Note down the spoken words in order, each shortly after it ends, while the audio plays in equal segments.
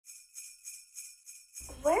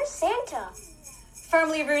Where's Santa?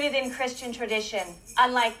 Firmly rooted in Christian tradition,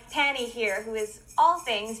 unlike Panny here, who is all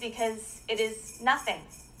things because it is nothing.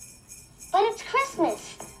 But it's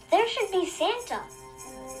Christmas. There should be Santa.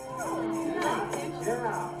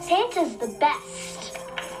 Santa's the best.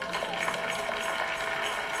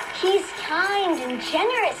 He's kind and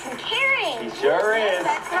generous and caring. He sure is.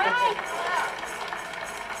 That's right.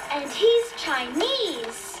 And he's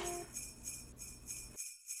Chinese.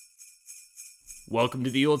 Welcome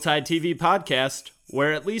to the Yuletide TV podcast,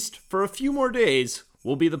 where at least for a few more days,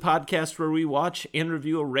 will be the podcast where we watch and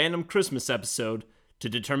review a random Christmas episode to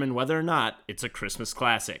determine whether or not it's a Christmas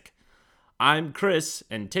classic. I'm Chris,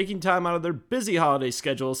 and taking time out of their busy holiday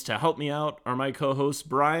schedules to help me out are my co-hosts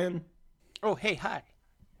Brian. Oh, hey, hi.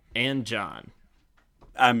 And John.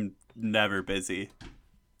 I'm never busy.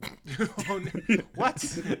 What?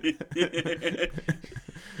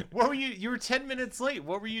 What were you were 10 minutes late.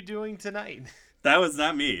 What were you doing tonight? That was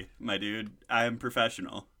not me, my dude. I am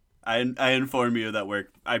professional. I inform you that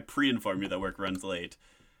work. I pre-inform you that work runs late.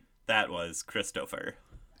 That was Christopher.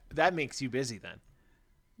 That makes you busy then.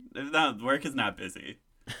 No, work is not busy.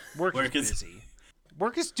 Work is busy.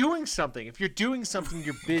 Work is doing something. If you're doing something,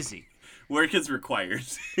 you're busy. Work is required.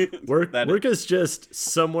 Work is just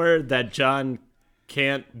somewhere that John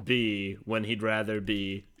can't be when he'd rather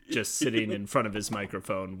be just sitting in front of his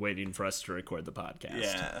microphone waiting for us to record the podcast.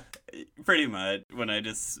 Yeah, pretty much. When I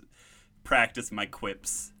just practice my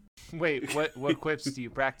quips. Wait, what quips do you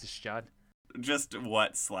practice, John? Just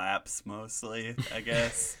what slaps, mostly, I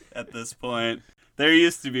guess, at this point. There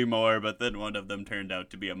used to be more, but then one of them turned out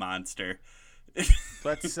to be a monster.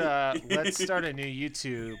 Let's start a new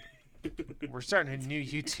YouTube. We're starting a new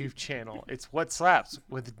YouTube channel. It's What Slaps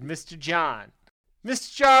with Mr. John.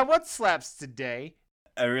 Mr. John, what slaps today?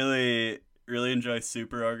 I really enjoy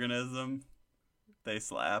Superorganism. They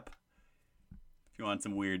slap. If you want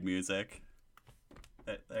some weird music,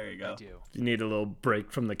 there you go. I do. If you need a little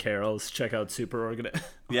break from the carols, check out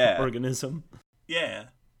Yeah. Organism. Yeah,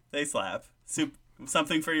 they slap.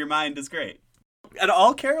 Something for your mind is great. And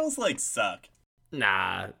all carols suck.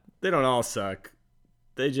 Nah, they don't all suck.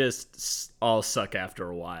 They just all suck after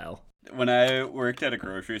a while. When I worked at a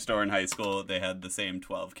grocery store in high school, they had the same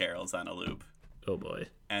 12 carols on a loop. Oh boy.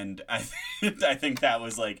 And I think that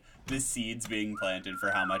was the seeds being planted for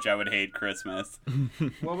how much I would hate Christmas.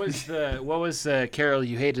 What was the carol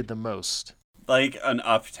you hated the most? An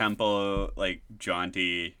up-tempo,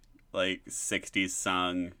 jaunty, 60s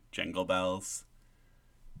song, Jingle Bells.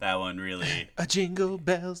 That one really... A jingle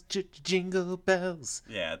bells, jingle bells.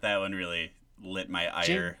 Yeah, that one really lit my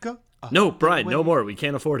ire. No, Brian, no more. We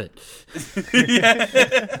can't afford it.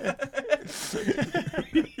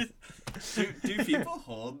 Do people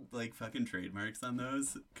hold fucking trademarks on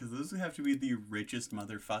those? Because those would have to be the richest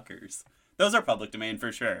motherfuckers. Those are public domain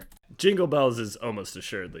for sure. Jingle Bells is almost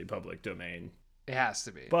assuredly public domain. It has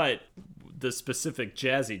to be. But the specific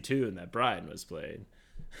jazzy tune that Brian was playing.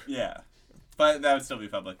 Yeah. But that would still be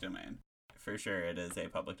public domain. For sure it is a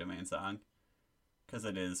public domain song. Because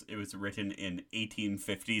it was written in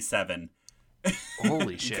 1857.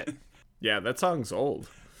 Holy shit. Yeah, that song's old.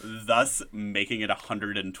 Thus making it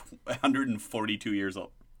 142 years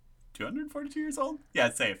old. 242 years old? Yeah,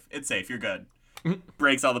 it's safe. It's safe. You're good.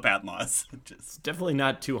 Breaks all the patent laws. It's definitely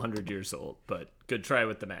not 200 years old, but good try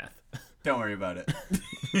with the math. Don't worry about it.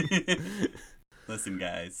 Listen,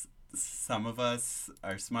 guys. Some of us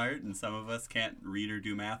are smart and some of us can't read or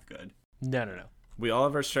do math good. No. We all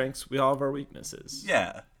have our strengths. We all have our weaknesses.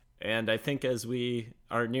 Yeah. And I think as we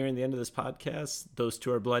are nearing the end of this podcast, those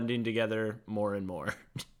two are blending together more and more.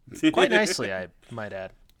 Quite nicely, I might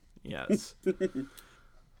add. Yes.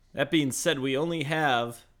 That being said,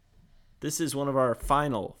 this is one of our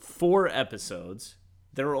final 4 episodes.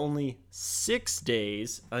 There are only 6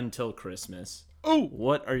 days until Christmas. Oh!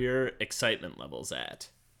 What are your excitement levels at?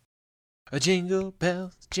 A jingle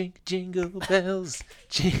bells, jingle bells,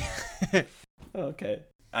 Okay.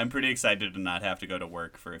 I'm pretty excited to not have to go to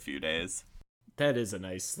work for a few days. That is a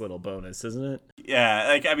nice little bonus, isn't it?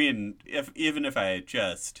 Yeah, even if I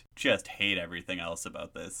just hate everything else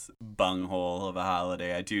about this bunghole of a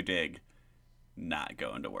holiday, I do dig not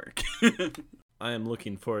going to work. I am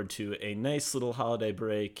looking forward to a nice little holiday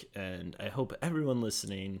break, and I hope everyone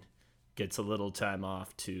listening gets a little time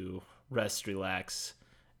off to rest, relax,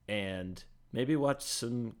 and maybe watch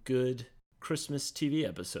some good Christmas TV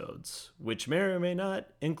episodes, which may or may not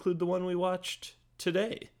include the one we watched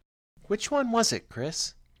today. Which one was it,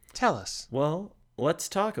 Chris? Tell us. Well, let's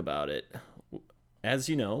talk about it. As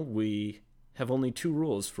you know, we have only 2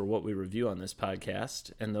 rules for what we review on this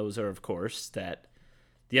podcast, and those are, of course, that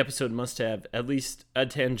The episode must have at least a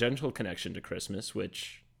tangential connection to Christmas,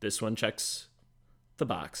 which this one checks the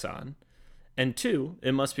box on. And 2,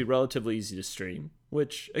 it must be relatively easy to stream,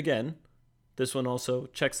 which, again, this one also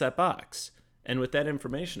checks that box. And with that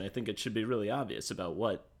information, I think it should be really obvious about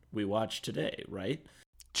what we watched today, right?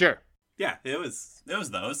 Sure. Yeah, it was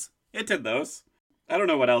those. It did those. I don't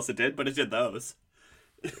know what else it did, but it did those.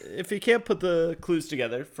 If you can't put the clues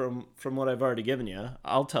together from what I've already given you,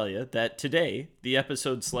 I'll tell you that today the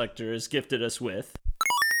episode selector has gifted us with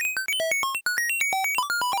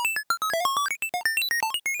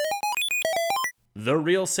The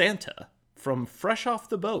Real Santa from Fresh Off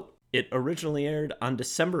the Boat. It originally aired on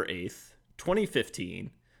December 8th,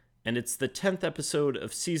 2015, and it's the 10th episode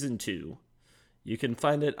of Season 2. You can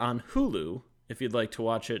find it on Hulu if you'd like to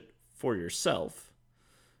watch it for yourself.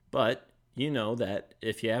 But you know that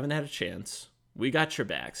if you haven't had a chance, we got your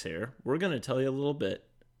backs here. We're going to tell you a little bit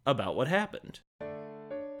about what happened.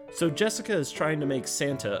 So Jessica is trying to make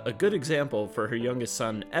Santa a good example for her youngest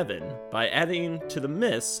son, Evan, by adding to the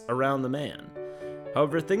myths around the man.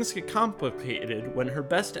 However, things get complicated when her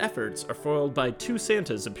best efforts are foiled by 2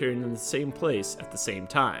 Santas appearing in the same place at the same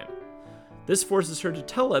time. This forces her to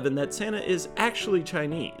tell Evan that Santa is actually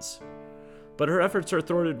Chinese. But her efforts are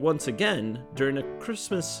thwarted once again during a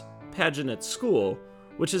Christmas pageant at school,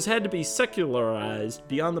 which has had to be secularized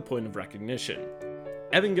beyond the point of recognition.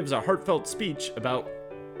 Evan gives a heartfelt speech about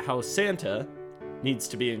how Santa needs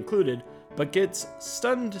to be included, but gets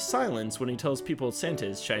stunned silence when he tells people Santa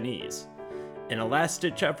is Chinese. In a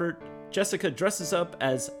last-ditch effort, Jessica dresses up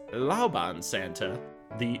as Laoban Santa,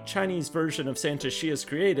 the Chinese version of Santa she has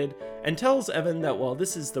created, and tells Evan that while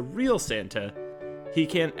this is the real Santa, he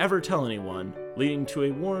can't ever tell anyone, leading to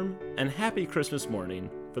a warm and happy Christmas morning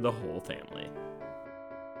for the whole family.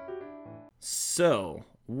 So,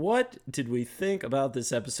 what did we think about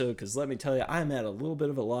this episode? Because let me tell you, I'm at a little bit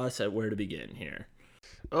of a loss at where to begin here.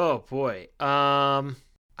 Oh boy. I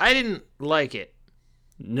didn't like it.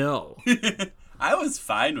 No. I was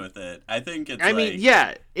fine with it. I think it's I mean,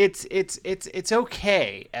 yeah, it's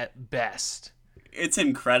okay at best. It's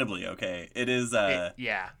incredibly okay. It is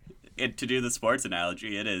Yeah. it to do the sports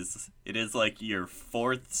analogy, it is like your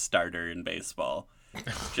 4th starter in baseball.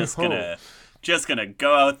 Just gonna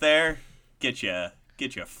go out there, get you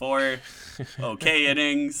 4 okay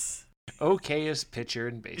innings. Okayest pitcher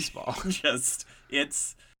in baseball.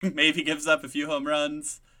 It's maybe gives up a few home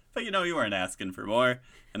runs, but you weren't asking for more,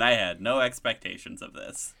 and I had no expectations of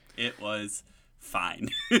this. It was fine.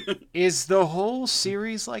 Is the whole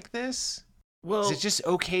series like this? Well, Is it just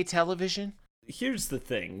okay television? here's the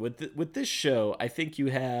thing. With this show, I think you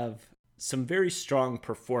have some very strong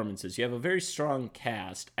performances. You have a very strong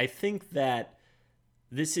cast. I think that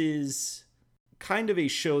this is kind of a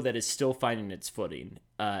show that is still finding its footing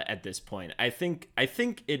at this point. I think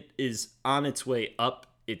it is on its way up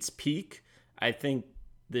its peak. I think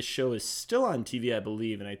this show is still on TV, I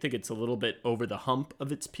believe, and I think it's a little bit over the hump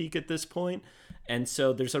of its peak at this point. And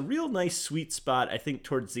so there's a real nice sweet spot, I think,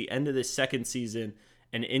 towards the end of this 2nd season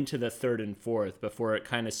and into the 3rd and 4th before it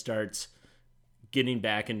kind of starts getting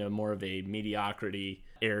back into more of a mediocrity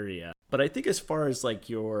area. But I think as far as like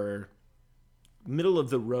your middle of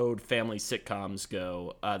the road family sitcoms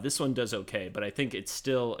go, this one does okay, but I think it's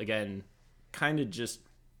still, again, kind of just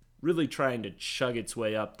really trying to chug its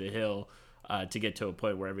way up the hill to get to a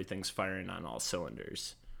point where everything's firing on all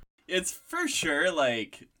cylinders. It's for sure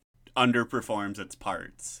like underperforms its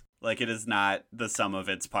parts. Like it is not the sum of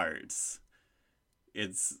its parts.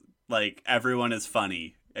 It's like everyone is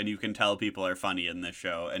funny, and you can tell people are funny in this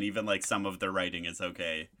show, and even like some of the writing is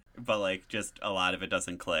okay, but like just a lot of it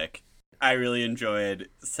doesn't click. I really enjoyed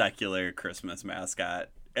secular Christmas mascot,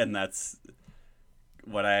 and that's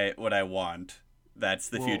what I want. That's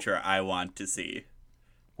the future I want to see.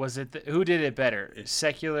 Was it who did it better?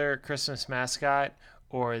 Secular Christmas mascot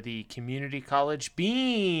or the community college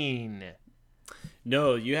bean?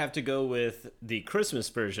 No, you have to go with the Christmas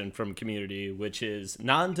version from Community, which is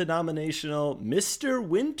non-denominational Mr.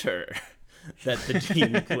 Winter that the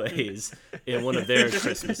dean plays in one of their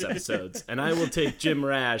Christmas episodes. And I will take Jim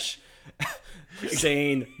Rash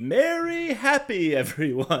saying, "Merry Happy,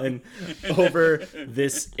 everyone," over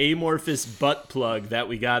this amorphous butt plug that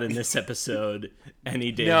we got in this episode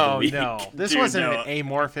any day of the week. No. This Dude, wasn't no. an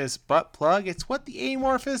amorphous butt plug. It's what the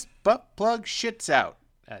amorphous butt plug shits out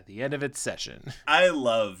at the end of its session. I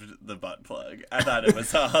loved the butt plug. I thought it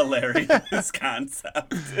was a hilarious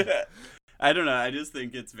concept. I don't know. I just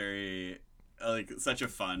think it's very, like, such a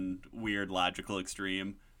fun, weird, logical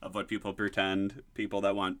extreme of what people pretend people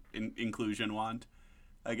that want inclusion want,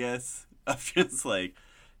 I guess. Of just, like,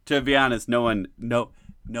 to be honest, no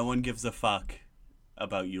one gives a fuck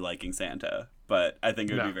about you liking Santa, but I think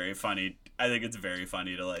it would No. be very funny. I think it's very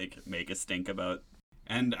funny to like make a stink about,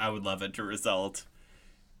 and I would love it to result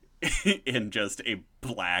in just a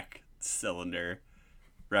black cylinder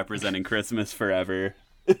representing Christmas forever.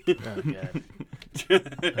 Oh god.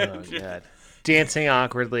 Oh god. Dancing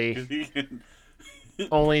awkwardly,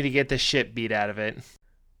 only to get the shit beat out of it.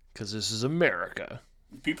 Because this is America.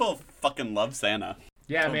 People fucking love Santa.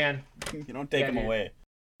 Yeah, man. You don't take Yeah, him dude. away.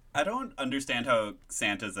 I don't understand how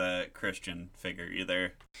Santa's a Christian figure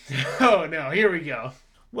either. Oh no, here we go.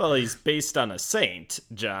 Well, he's based on a saint,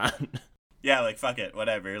 John. Yeah, like fuck it,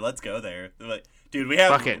 whatever. Let's go there. Like, dude, we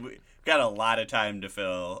have Fuck it. we got a lot of time to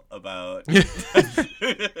fill about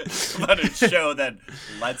about a show that,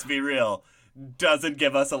 let's be real, doesn't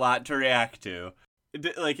give us a lot to react to.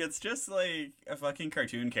 Like, it's just like a fucking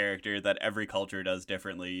cartoon character that every culture does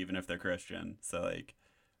differently, even if they're Christian. So like,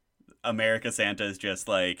 America Santa is just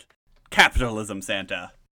like capitalism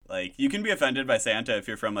Santa. Like, you can be offended by Santa if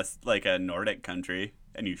you're from a Nordic country,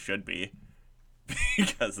 and you should be,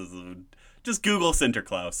 because just Google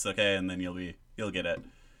Sinterklaas, okay, and then you'll get it.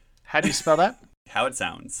 How do you spell that? How it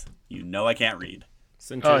sounds. You know I can't read.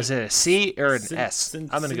 Sinter, Oh, is it a C or an Sin- S? Sin-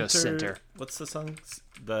 I'm gonna go Sinter- Sinter. What's the song?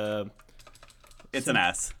 The It's an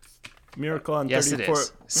S. Miracle on Yes, it 34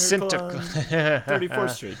 is. Miracle on 34th Sinter.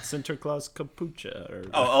 Street. Sinterklaas Capucha. Or,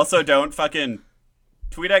 Oh, also don't fucking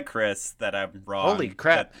tweet at Chris that I'm wrong. Holy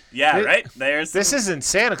crap. Yeah, Thi- right? There's This isn't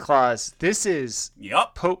Santa Claus. This is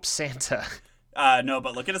Yup. Pope Santa. No,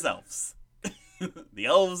 but look at his elves. The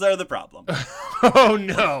elves are the problem. Oh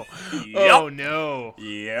no. Yup. Oh no.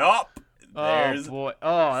 Yup. Oh There's boy.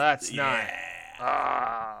 Oh, that's not. yeah.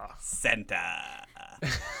 Ah. Santa.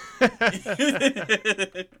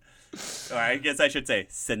 Or I guess I should say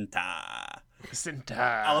Santa.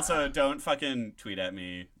 Santa. Also, don't fucking tweet at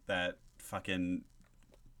me that fucking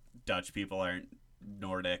Dutch people aren't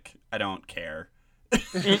Nordic. I don't care.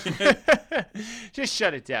 Just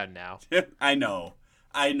shut it down now. I know,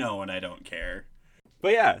 and I don't care.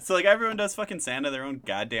 But yeah, so like everyone does fucking Santa their own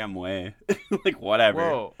goddamn way. Like whatever.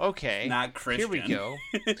 Whoa. Okay. Not Christian. Here we go.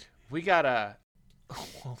 We got a.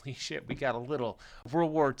 Holy shit! We got a little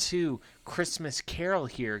World War II Christmas Carol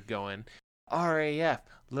here going. RAF,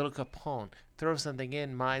 Little Capone, throw something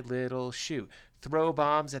in my little shoe. Throw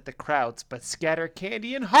bombs at the crowds, but scatter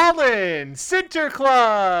candy in Holland.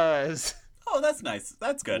 Sinterklaas. Oh, that's nice.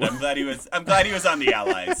 That's good. I'm glad he was on the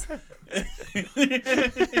Allies.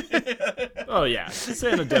 oh yeah,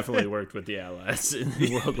 Santa definitely worked with the Allies in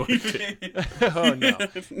World War II. Oh no.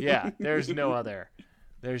 Yeah. There's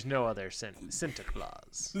no other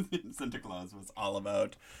Sinterklaas. Sinterklaas was all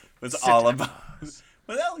about Sinterklaas.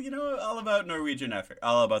 well, you know, all about Norwegian effort,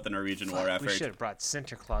 all about the Norwegian War We effort. should have brought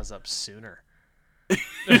Sinterklaas up sooner.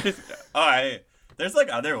 There's like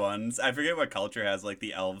other ones. I forget what culture has like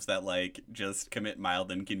the elves that like just commit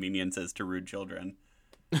mild inconveniences to rude children.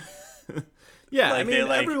 Yeah, Like, I they, mean,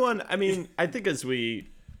 like- everyone. I mean, I think as we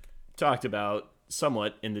talked about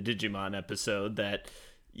somewhat in the Digimon episode, that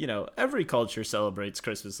you know every culture celebrates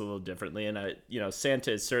Christmas a little differently, and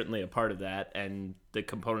Santa is certainly a part of that. And the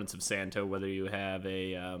components of Santa, whether you have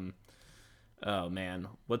a, oh man,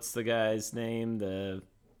 what's the guy's name? The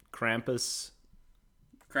Krampus.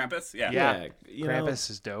 Krampus? Yeah. Yeah. you know, Krampus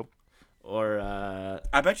is dope. or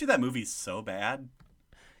I bet you that movie's so bad.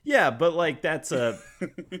 yeah, but like that's a,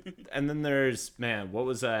 and then there's what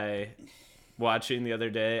was I watching the other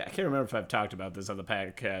day? I can't remember if I've talked about this on the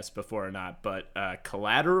podcast before or not, but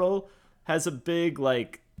Collateral has a big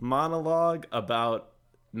like monologue about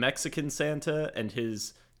Mexican Santa and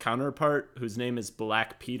his counterpart, whose name is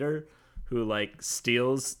Black Peter, who like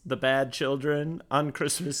steals the bad children on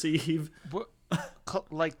Christmas Eve. What,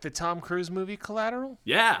 like the Tom Cruise movie Collateral?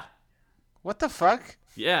 Yeah. What the fuck?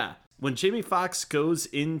 Yeah. When Jamie Foxx goes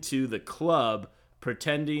into the club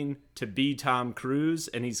pretending to be Tom Cruise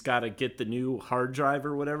and he's got to get the new hard drive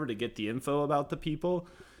or whatever to get the info about the people,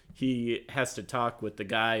 he has to talk with the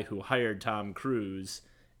guy who hired Tom Cruise,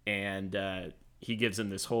 and he gives him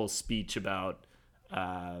this whole speech about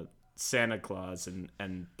Santa Claus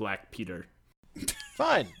and Black Peter.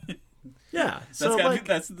 Fun. Yeah. So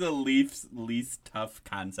That's the least tough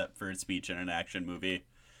concept for a speech in an action movie.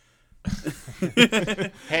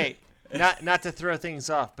 Hey, not to throw things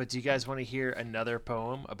off, but do you guys want to hear another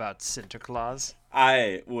poem about Sinterklaas?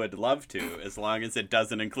 I would love to, as long as it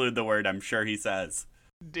doesn't include the word I'm sure he says.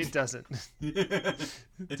 It doesn't.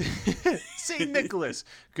 Saint Nicholas,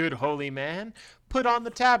 good holy man, put on the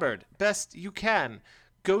tabard, best you can.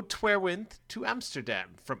 Go twerewinth to Amsterdam,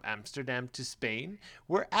 from Amsterdam to Spain,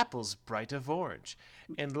 where apples bright of orange,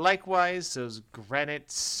 and likewise those granite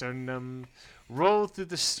Surinam roll through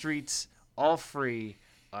the streets all free,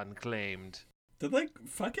 unclaimed. Did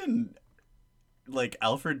fucking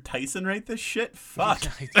Alfred Tyson write this shit? Fuck.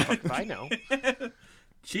 Fuck, I know.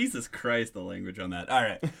 Jesus Christ, the language on that. All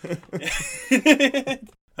right.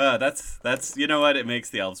 That's you know what? It makes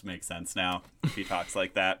the elves make sense now if he talks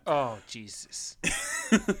like that. Oh, Jesus.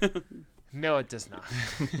 No, it does not.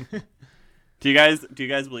 Do you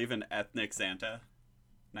guys believe in ethnic Santa?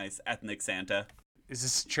 Nice ethnic Santa. Is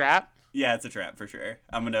this a trap? Yeah, it's a trap for sure.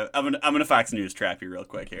 I'm gonna Fox News trap you real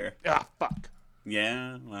quick here. Ah, fuck.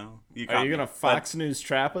 Yeah, well, Are you gonna Fox News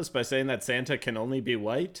trap us by saying that Santa can only be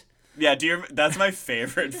white? Yeah, that's my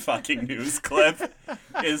favorite fucking news clip.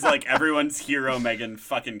 Is everyone's hero Megyn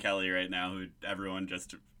fucking Kelly right now, who everyone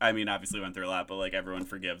just, I mean, obviously went through a lot, but everyone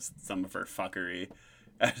forgives some of her fuckery.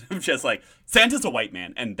 And I'm just Santa's a white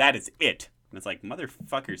man, and that is it. And it's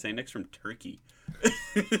motherfucker, Saint Nick's from Turkey.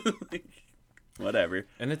 Whatever.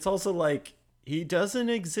 And it's also he doesn't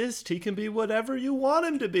exist. He can be whatever you want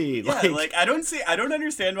him to be. Yeah, I don't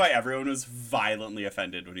understand why everyone was violently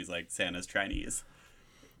offended when he's Santa's Chinese.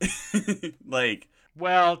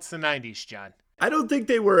 Well, it's the 90s, John. I don't think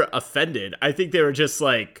they were offended. I think they were just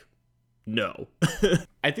no.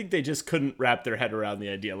 I think they just couldn't wrap their head around the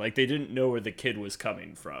idea. They didn't know where the kid was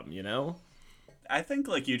coming from, you know? I think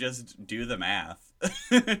you just do the math.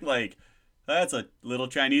 That's a little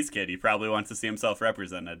Chinese kid. He probably wants to see himself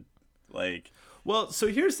represented. Well, so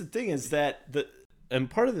here's the thing is that and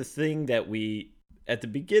part of the thing that we, at the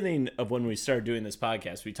beginning of when we started doing this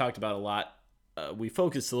podcast, we talked about a lot. We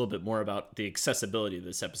focused a little bit more about the accessibility of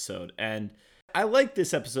this episode. And I like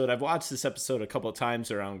this episode. I've watched this episode a couple of times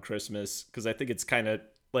around Christmas because I think it's kind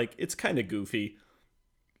of goofy.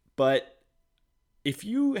 But if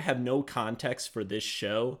you have no context for this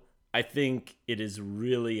show, I think it is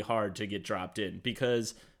really hard to get dropped in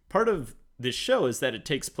because part of this show is that it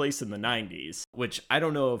takes place in the 90s, which I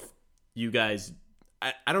don't know if you guys,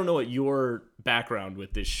 I don't know what your background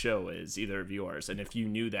with this show is, either of yours, and if you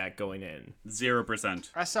knew that going in. 0%.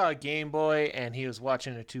 I saw a Game Boy, and he was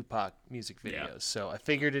watching a Tupac music video, so I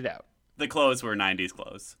figured it out. The clothes were 90s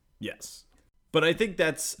clothes. Yes. But I think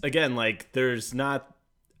that's, again, there's not,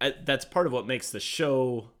 that's part of what makes the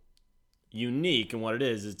show unique and what it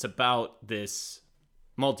is. It's about this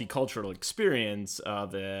multicultural experience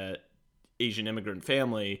of the Asian immigrant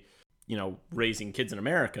family, raising kids in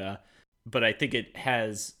America. But I think it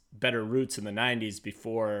has better roots in the 90s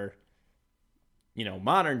before,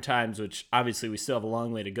 modern times, which obviously we still have a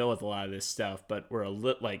long way to go with a lot of this stuff, but we're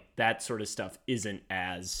that sort of stuff isn't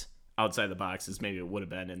as outside the box as maybe it would have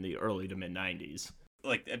been in the early to mid 90s.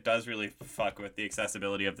 It does really fuck with the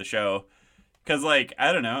accessibility of the show. Because,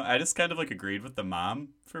 I don't know, I just kind of, agreed with the mom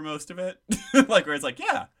for most of it. Where it's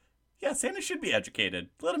yeah, Santa should be educated.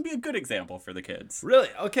 Let him be a good example for the kids. Really?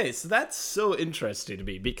 Okay, so that's so interesting to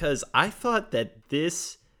me because I thought that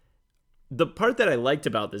the part that I liked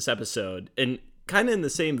about this episode, and kind of in the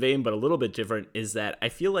same vein but a little bit different, is that I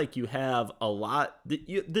feel you have a lot,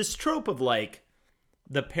 this trope of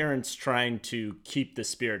the parents trying to keep the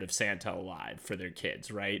spirit of Santa alive for their kids,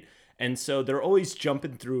 right? And so they're always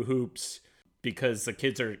jumping through hoops because the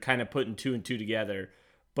kids are kind of putting two and two together.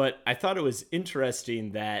 But I thought it was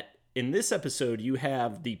interesting that in this episode, you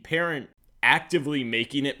have the parent actively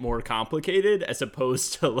making it more complicated as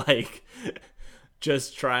opposed to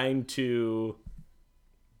just trying to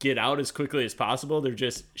get out as quickly as possible.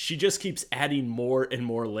 She just keeps adding more and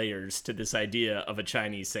more layers to this idea of a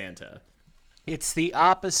Chinese Santa. It's the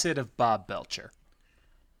opposite of Bob Belcher.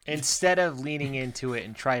 Instead of leaning into it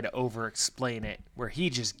and try to over-explain it, where he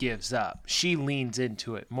just gives up, she leans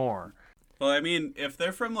into it more. Well, I mean, if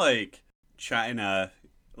they're from China,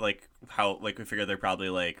 how we figure they're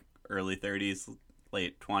probably early 30s,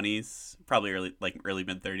 late 20s, probably early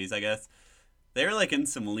mid 30s, I guess. They were in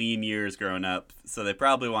some lean years growing up, so they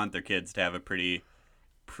probably want their kids to have a pretty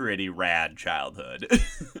rad childhood.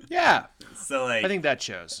 Yeah. So I think that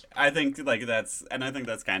shows. I think that's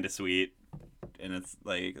kind of sweet, and it's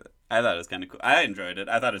I thought it was kind of cool. I enjoyed it.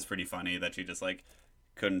 I thought it was pretty funny that she just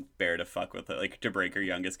couldn't bear to fuck with it, to break her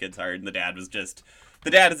youngest kid's heart, and the dad is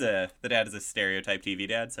a stereotype TV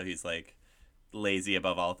dad, so he's lazy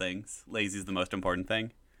above all things. Lazy's the most important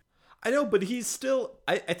thing. I know, but he's still,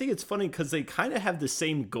 I think it's funny because they kind of have the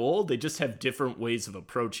same goal, they just have different ways of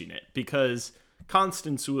approaching it, because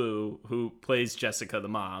Constance Wu, who plays Jessica the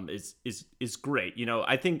mom, is great.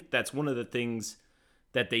 I think that's one of the things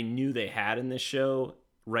that they knew they had in this show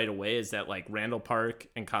right away, is that Randall Park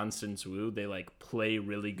and Constance Wu, they play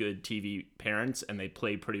really good TV parents, and they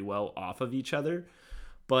play pretty well off of each other.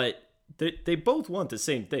 But they both want the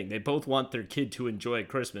same thing. They both want their kid to enjoy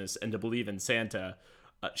Christmas and to believe in Santa.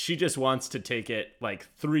 She just wants to take it like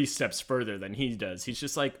 3 steps further than he does. He's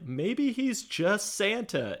just like, maybe he's just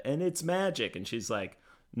Santa and it's magic. And she's like,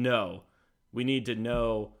 no, we need to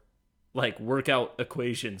know, like, work out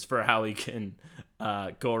equations for how he can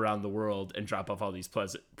go around the world and drop off all these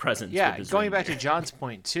presents. Yeah, with his going back to reindeer. John's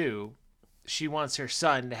point too, she wants her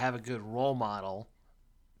son to have a good role model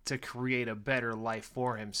to create a better life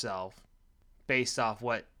for himself based off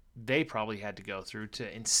what they probably had to go through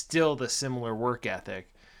to instill the similar work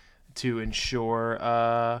ethic to ensure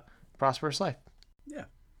a prosperous life. Yeah.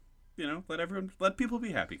 Let people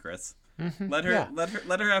be happy, Chris. Mm-hmm. Let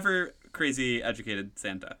her have her crazy educated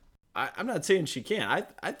Santa. I'm not saying she can't.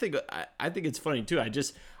 I think it's funny too. I'm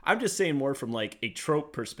just saying more from like a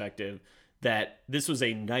trope perspective that this was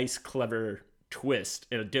a nice, clever twist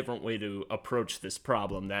and a different way to approach this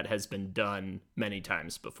problem that has been done many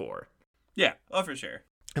times before. Yeah, oh for sure.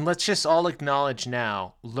 And let's just all acknowledge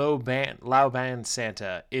now, Lao Ban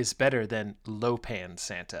Santa is better than Lo Pan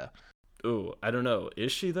Santa. Ooh, I don't know.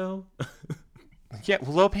 Is she though? Yeah,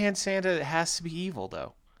 Lo Pan Santa has to be evil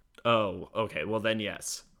though. Oh, okay. Well then,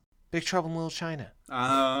 yes. Big Trouble in Little China.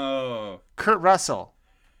 Oh, Kurt Russell.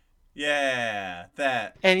 yeah,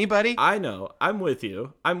 that. Anybody? I know. I'm with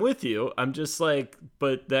you. I'm just like,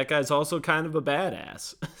 but that guy's also kind of a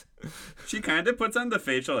badass. She kind of puts on the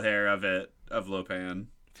facial hair of Lopan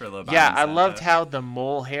for Lopan. Yeah, I loved how the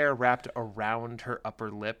mole hair wrapped around her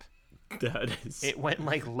upper lip. That is. It went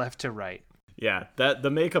like left to right. Yeah, that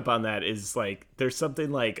the makeup on that is like, there's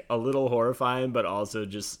something like a little horrifying, but also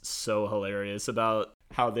just so hilarious about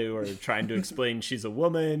how they were trying to explain she's a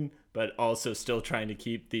woman, but also still trying to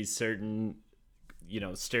keep these certain,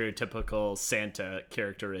 stereotypical Santa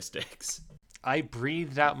characteristics. I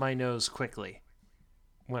breathed out my nose quickly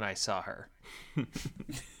when I saw her.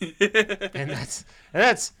 and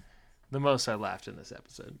that's the most I laughed in this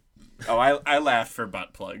episode. Oh, I laughed for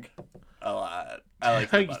butt plug a lot. I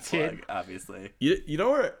like the You butt did? plug, obviously. You know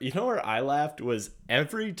where I laughed was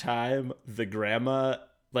every time the grandma,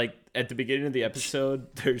 like at the beginning of the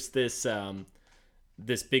episode, there's this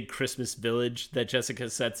big Christmas village that Jessica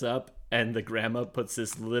sets up, and the grandma puts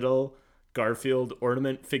this little Garfield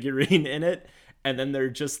ornament figurine in it, and then they're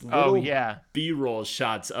just little B-roll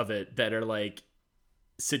shots of it that are like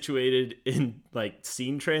situated in like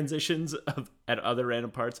scene transitions at other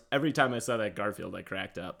random parts. Every time I saw that Garfield, I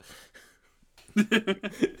cracked up.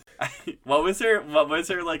 What was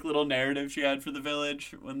her like little narrative she had for the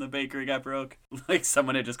village when the bakery got broke? Like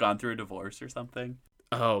someone had just gone through a divorce or something.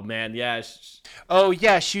 Oh man, yeah. Oh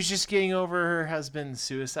yeah, she was just getting over her husband's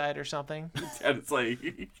suicide or something. And it's like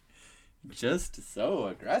just so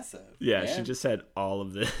aggressive. Yeah, man. she just had all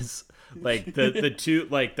of this. Like the two,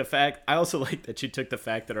 like the fact, I also like that she took the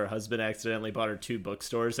fact that her husband accidentally bought her 2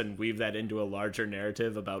 bookstores and weave that into a larger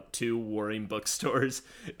narrative about 2 warring bookstores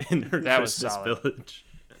in her Christmas village.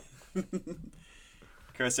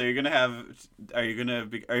 Chris, Brian,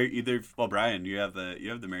 you have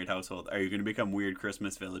the married household. Are you gonna become weird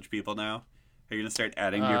Christmas village people now? Are you gonna start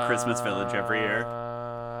adding to your Christmas village every year?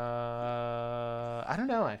 I don't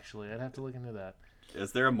know actually. I'd have to look into that.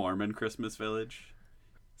 Is there a Mormon Christmas village?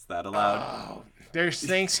 Is that allowed? There's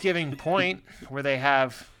Thanksgiving Point where they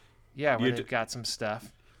have they've got some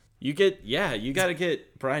stuff. You gotta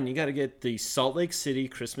get Brian, you gotta get the Salt Lake City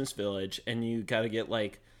Christmas Village, and you gotta get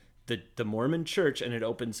like the Mormon church, and it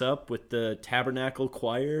opens up with the Tabernacle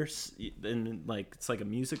choirs, and like it's like a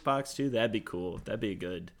music box too. That'd be cool. That'd be a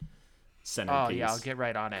good centerpiece. Oh yeah, I'll get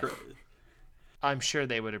right on it. I'm sure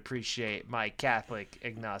they would appreciate my Catholic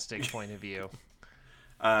agnostic point of view.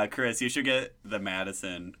 Chris, you should get the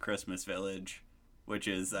Madison Christmas Village, which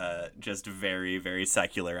is just very, very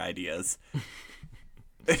secular ideas.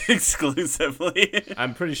 Exclusively.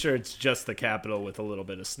 I'm pretty sure it's just the Capitol with a little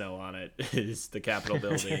bit of snow on it. Is the Capitol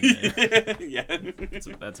building. Yeah.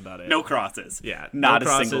 That's about it. No crosses. Yeah. Not no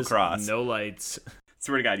crosses, a single cross. No lights.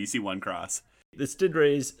 Swear to God, you see one cross. This did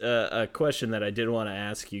raise a question that I did want to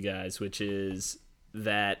ask you guys, which is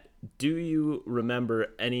that do you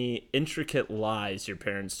remember any intricate lies your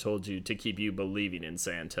parents told you to keep you believing in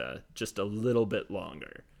Santa just a little bit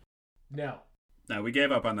longer? No. No, we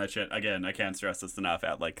gave up on that shit. Again, I can't stress this enough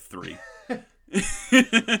at like 3.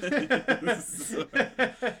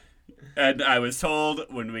 And I was told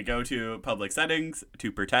when we go to public settings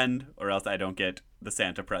to pretend or else I don't get the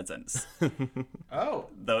Santa presents. Oh.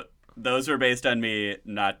 Those were based on me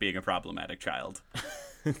not being a problematic child.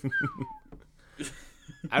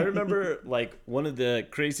 I remember like one of the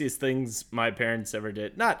craziest things my parents ever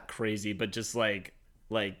did. Not crazy, but just like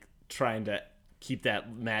trying to keep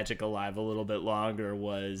that magic alive a little bit longer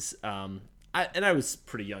was I was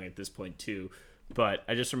pretty young at this point too, but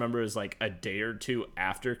I just remember it was like a day or two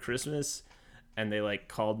after Christmas, and they like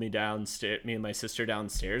called me downstairs, me and my sister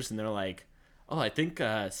downstairs, and they're like, oh, I think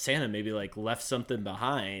Santa maybe like left something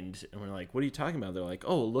behind. And we're like, what are you talking about? They're like,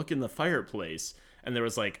 oh, look in the fireplace. And there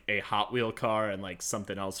was like a Hot Wheel car and like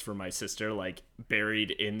something else for my sister, like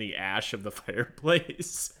buried in the ash of the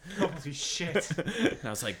fireplace. Holy shit. And I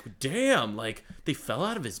was like, damn, like they fell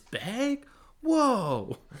out of his bag?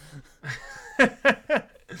 Whoa.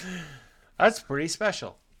 That's pretty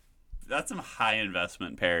special. That's some high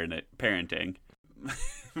investment parenting.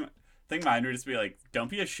 I think mine would just be like, don't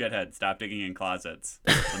be a shithead. Stop digging in closets.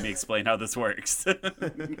 Let me explain how this works. All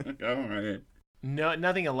right. No,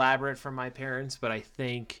 nothing elaborate from my parents, but I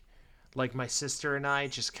think like my sister and I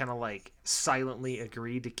just kind of like silently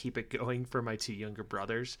agreed to keep it going for my two younger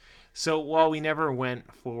brothers. So while we never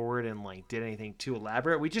went forward and like did anything too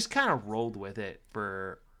elaborate, we just kind of rolled with it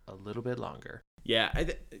for a little bit longer. Yeah,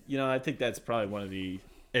 I think that's probably one of the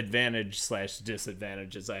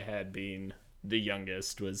advantage/disadvantages I had being the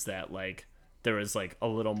youngest, was that like there was like a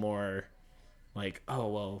little more like, oh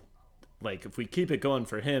well, like if we keep it going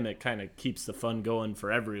for him, it kind of keeps the fun going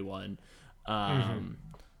for everyone.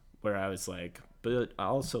 Where I was like, but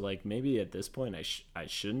also like maybe at this point I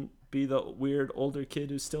shouldn't be the weird older kid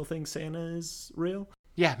who still thinks Santa is real.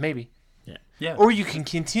 Yeah, maybe. Yeah. Or you can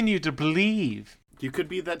continue to believe. You could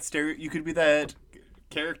be that You could be that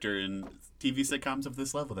character in TV sitcoms of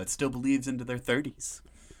this level that still believes into their 30s.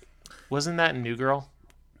 Wasn't that New Girl?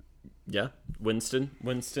 Yeah, Winston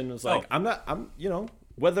was like,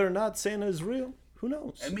 whether or not Santa is real, who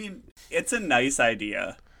knows? I mean, it's a nice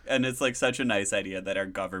idea. And it's like such a nice idea that our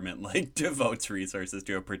government like devotes resources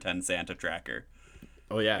to a pretend Santa tracker.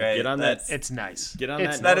 Oh yeah, Right? get on That's- that. It's nice. Get on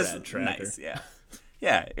It's that That NORAD is tracker. nice, yeah.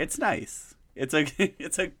 Yeah, it's nice. It's a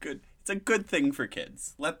good thing for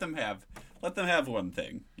kids. Let them have one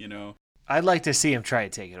thing, you know. I'd like to see him try to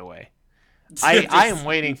take it away. I am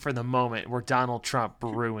waiting for the moment where Donald Trump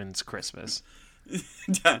ruins Christmas.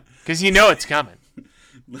 Because you know it's coming.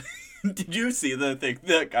 Did you see the thing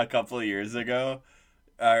that a couple of years ago,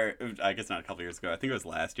 or I guess not a couple of years ago, I think it was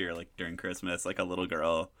last year, like during Christmas, like a little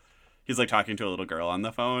girl, he's like talking to a little girl on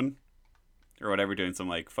the phone or whatever, doing some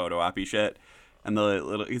like photo oppy shit. And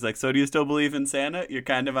he's like, so do you still believe in Santa? You're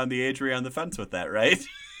kind of on the age where you're on the fence with that, right?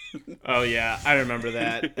 Oh yeah, I remember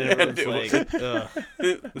that. Everyone's like, ugh,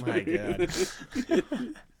 my god.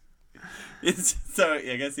 So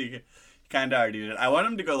I guess he kind of already did it. I want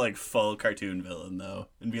him to go like full cartoon villain though,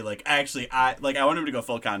 and be like, actually, I want him to go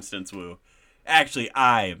full Constance Wu. Actually,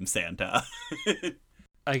 I am Santa.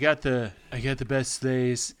 I got the best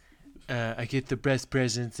sleighs. I get the best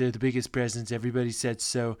presents. They're the biggest presents. Everybody said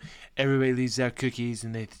so. Everybody leaves out cookies,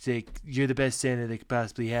 and they say you're the best Santa they could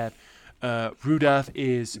possibly have. Rudolph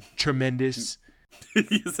is tremendous,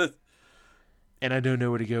 and I don't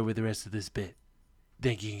know where to go with the rest of this bit.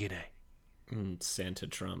 Thank you and good night. Santa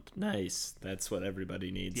Trump. Nice. That's what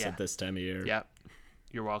everybody needs Yeah. at this time of year. Yep.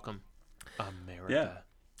 You're welcome. America. Yeah.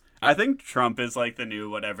 I think Trump is like the new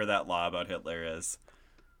whatever that law about Hitler is.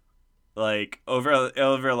 Like over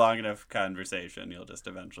a long enough conversation, you'll just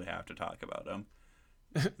eventually have to talk about him.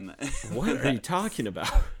 What are you talking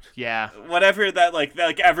about? Yeah. Whatever that like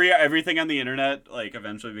everything on the internet like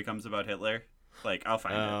eventually becomes about Hitler. Like I'll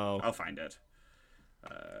find it. I'll find it.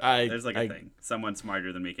 There's like a thing. Someone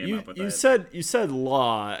smarter than me came up with it. You said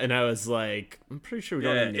law, and I was like, I'm pretty sure we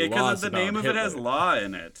don't have any laws because the about name of it has Hitler. law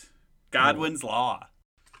in it. Godwin's Law.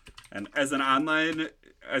 And as an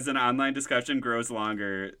online discussion grows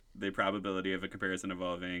longer, the probability of a comparison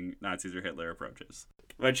involving Nazis or Hitler approaches.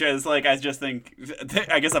 Which is like, I just think,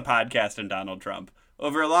 I guess a podcast and Donald Trump.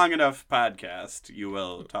 Over a long enough podcast, you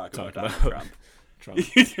will talk about Donald Trump.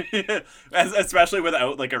 Especially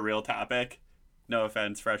without like a real topic. No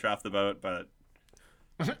offense, fresh off the boat, but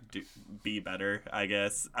be better, I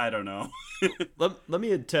guess. I don't know. Let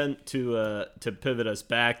me attempt to pivot us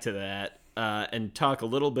back to that and talk a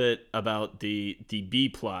little bit about the B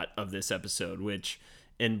plot of this episode, which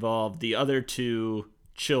involved the other two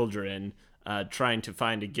children trying to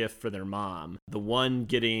find a gift for their mom. The one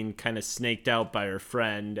getting kind of snaked out by her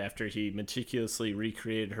friend after he meticulously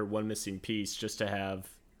recreated her one missing piece just to have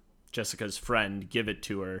Jessica's friend give it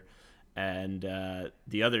to her. And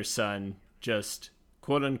the other son just,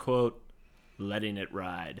 quote unquote, letting it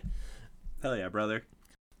ride. Hell yeah, brother.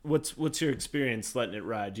 What's your experience letting it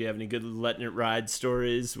ride? Do you have any good letting it ride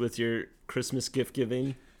stories with your Christmas gift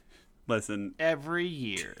giving? Listen, Every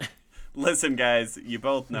year. Listen, guys, you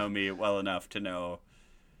both know me well enough to know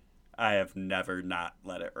I have never not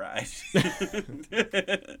let it ride.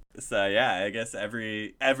 So yeah, I guess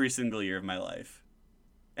every single year of my life.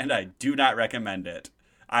 And I do not recommend it.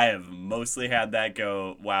 I have mostly had that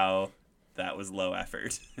go, wow, that was low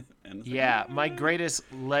effort. And Yeah, my greatest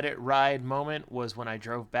let it ride moment was when I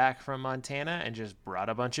drove back from Montana and just brought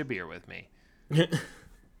a bunch of beer with me.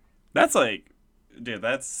 that's like, dude,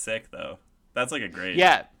 that's sick though. That's like a great.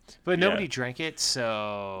 Yeah, but nobody Yeah. drank it,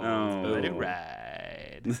 so let it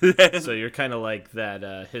ride. So you're kind of like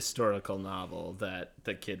that historical novel that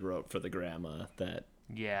the kid wrote for the grandma that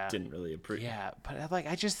Yeah. didn't really appreciate. Yeah, but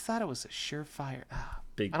I just thought it was a surefire.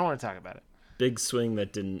 Big I don't want to talk about it. big swing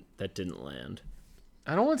that didn't land.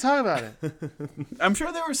 I don't want to talk about it. I'm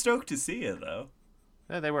sure they were stoked to see it though.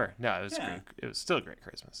 No, they were. No, it was Yeah. great. It was still a great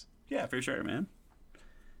Christmas. Yeah, for sure, man.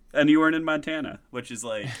 And you weren't in Montana, which is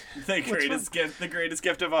like the greatest gift, the greatest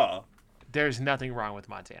gift of all. There's nothing wrong with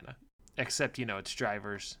Montana, except its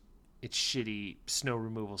drivers, its shitty snow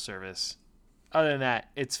removal service. Other than that,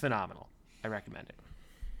 it's phenomenal. I recommend it.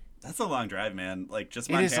 That's a long drive, man. Like just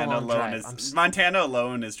It is a Montana long alone drive. is Montana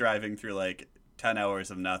alone is driving through like 10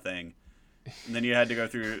 hours of nothing. And then you had to go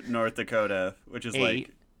through North Dakota, which is like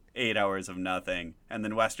 8 hours of nothing, and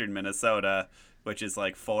then western Minnesota, which is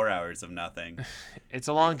like 4 hours of nothing. It's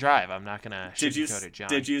a long drive. I'm not gonna Did you sugarcoat it, John.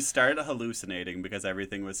 did you start hallucinating because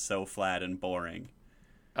everything was so flat and boring?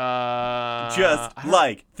 I Just don't-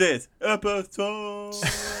 like this episode.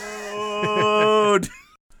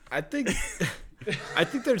 I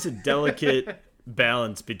think there's a delicate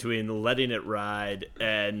balance between letting it ride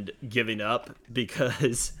and giving up,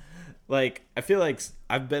 because like I feel like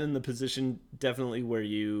I've been in the position definitely where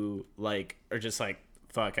you like are just like,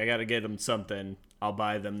 fuck, I gotta get them something, I'll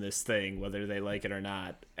buy them this thing whether they like it or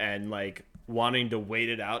not, and like wanting to wait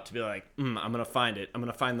it out to be like, I'm gonna find it, I'm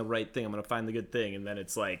gonna find the right thing, I'm gonna find the good thing, and then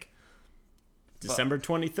it's like December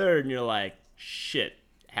 23rd and you're like, shit,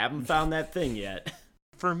 haven't found that thing yet.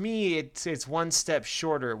 For me, it's one step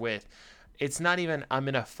shorter. It's not even I'm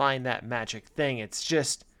gonna find that magic thing. It's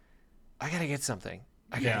just I gotta get something.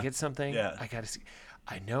 I gotta get something. Yeah. I gotta see.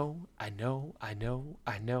 I know.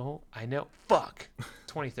 Fuck.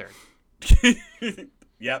 23rd.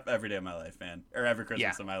 Yep, every day of my life, man. Or every Christmas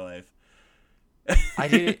Yeah. of my life.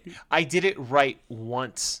 I did it right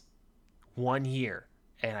once, 1 year,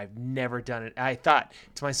 and I've never done it. I thought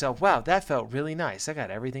to myself, wow, that felt really nice. I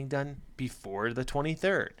got everything done before the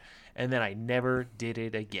 23rd. And then I never did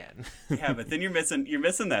it again. Yeah, but then you're missing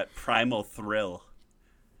that primal thrill.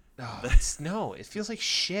 No, it feels like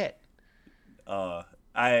shit. I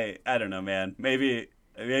don't know, man. Maybe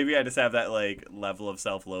I just have that like level of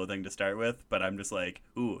self-loathing to start with, but I'm just like,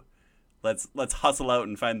 ooh, let's hustle out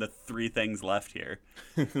and find the 3 things left here.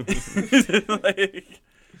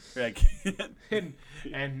 like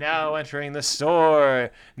And now entering the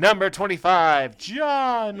store, number 25,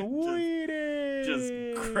 John Whedon. just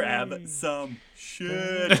grab some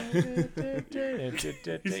shit.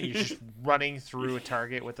 You're just running through a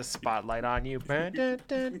Target with a spotlight on you. You're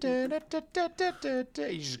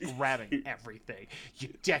just grabbing everything. You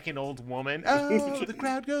decking old woman. Oh, the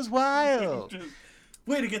crowd goes wild.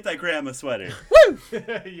 Way to get that grandma sweater.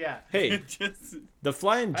 Yeah. Hey, Just the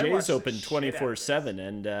Flying I J's watched the open shit out of 24/7,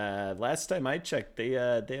 and last time I checked, they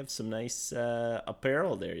have some nice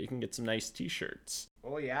apparel there. You can get some nice T-shirts.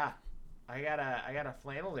 Oh yeah. I got a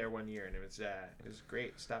flannel there 1 year, and it was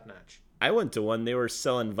great, top notch. I went to one. They were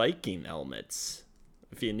selling Viking helmets.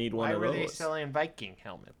 If you need one Why of were those, they selling Viking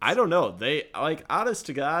helmets? I don't know. They like, honest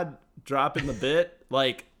to God, dropping the bit.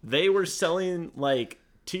 Like they were selling like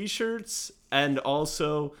T-shirts and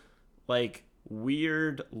also like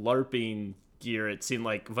weird LARPing gear. It seemed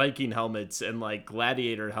like Viking helmets and like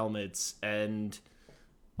gladiator helmets and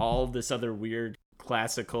all this other weird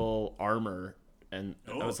classical armor. And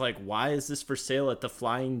I was like, why is this for sale at the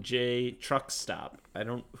Flying J truck stop?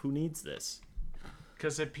 Who needs this?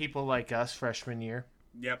 Because of people like us freshman year.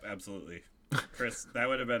 Yep, absolutely. Chris, that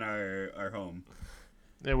would have been our home.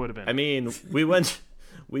 It would have been. I mean,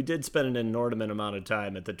 we did spend an inordinate amount of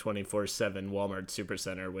time at the 24/7 Walmart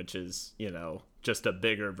Supercenter, which is, just a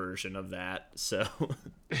bigger version of that. So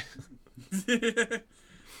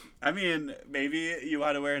I mean, maybe you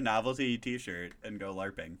want to wear a novelty T-shirt and go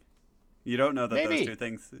LARPing. You don't know that Maybe. those 2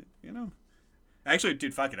 things, Actually,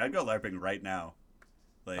 dude, fuck it. I'd go LARPing right now.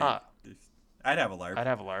 Like, I'd have a LARP. I'd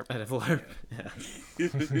have a LARP. I'd have a LARP.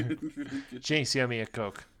 Yeah. Jinx, you owe me a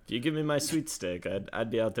Coke. If you give me my sweet stick,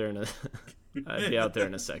 I'd be out there in a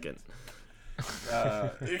a second.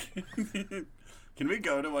 Can we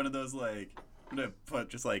go to one of those, like, I'm gonna put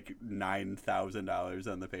just like $9,000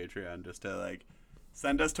 on the Patreon just to like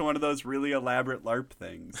send us to one of those really elaborate LARP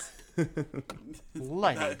things?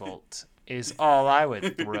 Lightning bolt is all I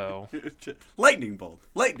would throw. Lightning bolt.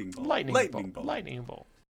 Lightning bolt. Lightning bolt. bolt. Lightning bolt.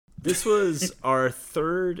 This was our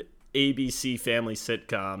 3rd ABC family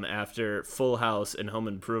sitcom after Full House and Home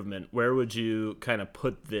Improvement, where would you kind of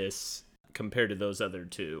put this compared to those other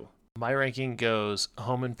two? My ranking goes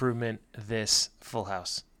Home Improvement, this, Full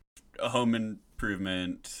House. Home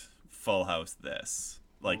Improvement, Full House, this.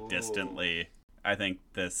 Like, distantly. I think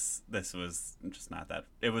this was just not that...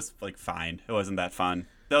 It was, like, fine. It wasn't that fun.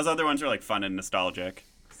 Those other ones were, like, fun and nostalgic.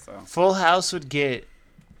 So Full House would get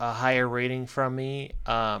a higher rating from me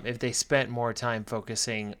if they spent more time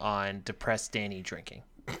focusing on depressed Danny drinking.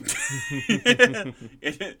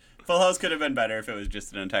 Full House could have been better if it was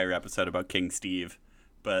just an entire episode about King Steve,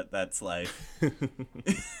 but that's life.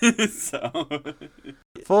 So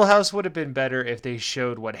Full House would have been better if they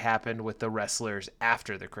showed what happened with the wrestlers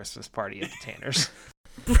after the Christmas party at the Tanners.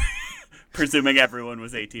 presuming everyone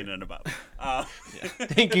was 18 and above.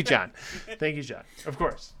 Thank you, John. Thank you, John. Of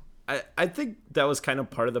course. I think that was kind of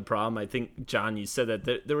part of the problem. I think, John, you said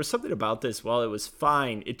that there was something about this. While it was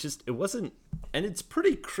fine, it wasn't, and it's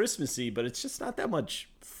pretty Christmassy, but it's just not that much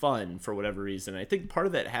fun for whatever reason. I think part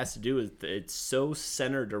of that has to do with it's so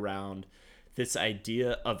centered around this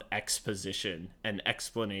idea of exposition and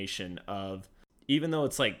explanation of, even though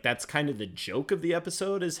it's like that's kind of the joke of the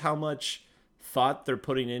episode, is how much thought they're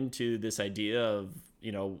putting into this idea of,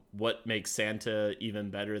 you know, what makes Santa even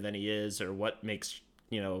better than he is, or what makes,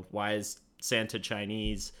 you know, why is Santa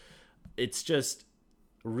Chinese? It's just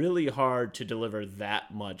really hard to deliver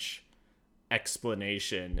that much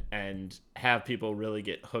explanation and have people really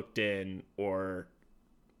get hooked in or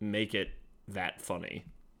make it that funny.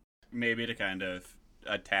 Maybe to kind of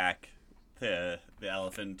attack the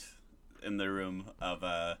elephant in the room of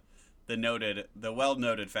the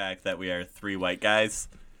well-noted fact that we are three white guys.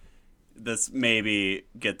 This maybe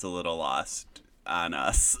gets a little lost on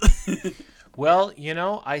us. Well, you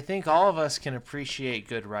know, I think all of us can appreciate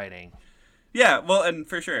good writing. Yeah, well, and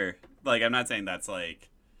for sure. Like, I'm not saying that's like...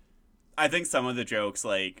 I think some of the jokes,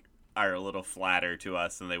 like, are a little flatter to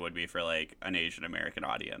us than they would be for, like, an Asian American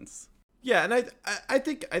audience. Yeah, and I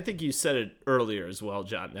think you said it earlier as well,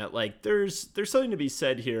 John, that, like, there's something to be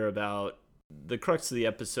said here about the crux of the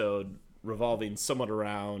episode revolving somewhat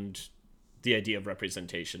around the idea of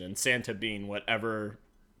representation and Santa being whatever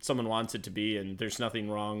someone wants it to be, and there's nothing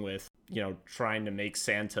wrong with, you know, trying to make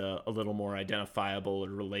Santa a little more identifiable or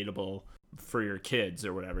relatable for your kids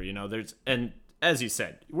or whatever, you know. And as you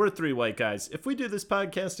said, we're three white guys. If we do this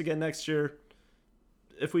podcast again next year,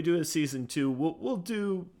 if we do a season 2, we'll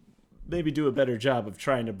do a better job of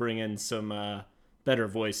trying to bring in some better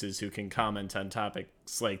voices who can comment on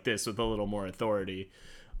topics like this with a little more authority.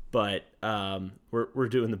 But we're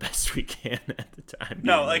doing the best we can at the time.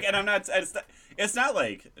 No, like, and I'm not. It's not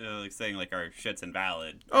like saying like our shit's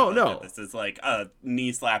invalid. Oh, like, no. This is like a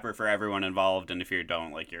knee slapper for everyone involved, and if you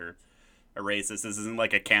don't, like, you're a racist. This isn't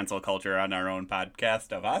like a cancel culture on our own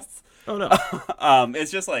podcast of us. Oh no.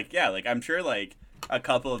 It's just like, yeah, like, I'm sure like a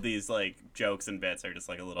couple of these like jokes and bits are just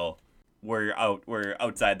like a little we're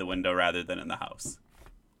outside the window rather than in the house.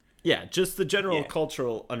 Yeah, just the general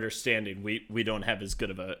cultural understanding we don't have as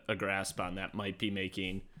good of a grasp on that might be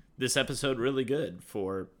making this episode really good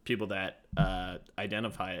for people that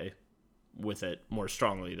identify with it more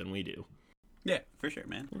strongly than we do. Yeah, for sure,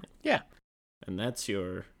 man. Yeah. And that's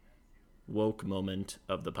your woke moment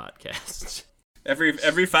of the podcast.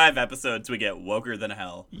 Every 5 episodes we get woker than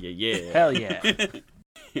hell. Yeah. Hell yeah.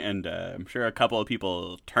 And I'm sure a couple of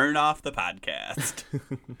people turn off the podcast.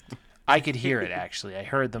 I could hear it, actually. I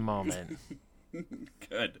heard the moment.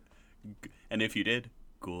 Good. And if you did,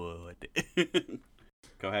 good.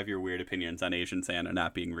 Go have your weird opinions on Asian Santa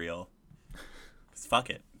not being real. Just fuck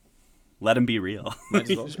it. Let him be real. Might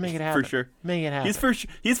as well. Just make it happen. For sure. Make it happen.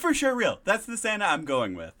 He's for sure real. That's the Santa I'm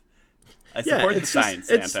going with. I support the science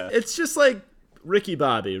Santa. It's just like Ricky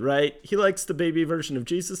Bobby, right? He likes the baby version of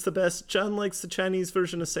Jesus the best. John likes the Chinese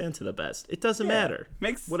version of Santa the best. It doesn't matter.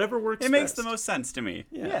 Whatever works. It makes best. the most sense to me.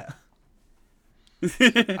 Yeah.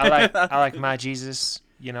 I like my Jesus,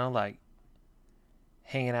 you know, like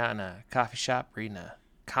hanging out in a coffee shop reading a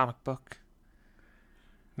comic book.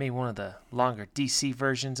 Maybe one of the longer DC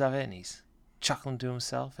versions of it, and he's chuckling to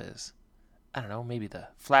himself as, I don't know, maybe the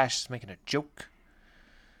Flash is making a joke.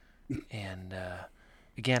 And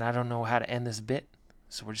again, I don't know how to end this bit,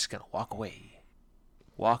 so we're just gonna walk away.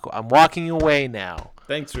 I'm walking away now.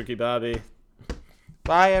 Thanks, Ricky Bobby.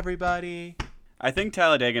 Bye, everybody. I think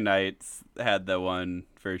Talladega Nights had the one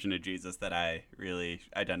version of Jesus that I really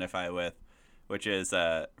identify with, which is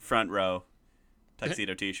front row,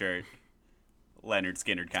 tuxedo t-shirt, Leonard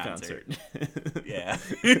Skinner concert. Yeah.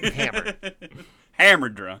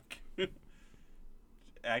 Hammered drunk.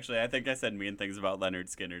 Actually, I think I said mean things about Leonard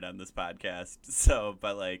Skinner on this podcast. So,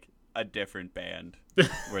 but like, a different band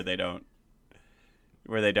where they don't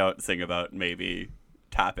sing about maybe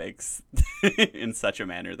topics in such a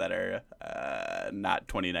manner that are not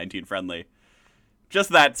 2019 friendly. Just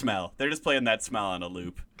that smell. They're just playing that smell on a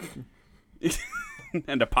loop.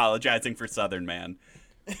 And apologizing for Southern Man.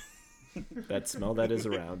 That smell that is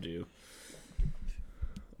around you.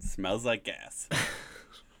 Smells like gas.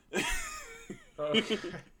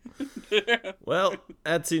 Well,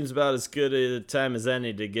 that seems about as good a time as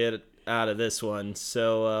any to get out of this one.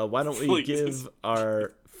 So why don't we Please. give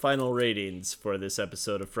our final ratings for this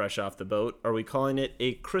episode of Fresh Off the Boat? Are we calling it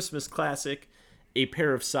a Christmas classic, a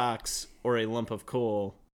pair of socks, or a lump of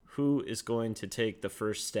coal? Who is going to take the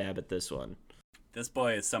first stab at this one? This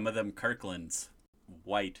boy is some of them Kirkland's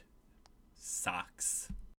white socks.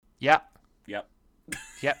 Yep. Yep.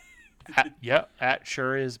 Yep. Yep. That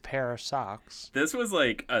sure is a pair of socks. This was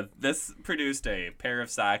like this produced a pair of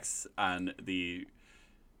socks on the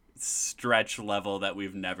stretch level that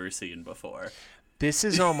we've never seen before. This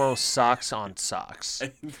is almost socks on socks.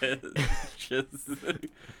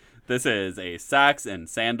 This is a socks and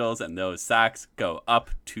sandals, and those socks go up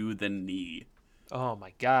to the knee. Oh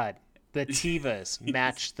my God. The Tivas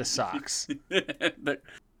match the socks. The-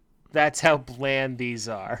 That's how bland these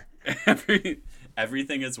are.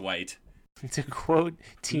 Everything is white. To quote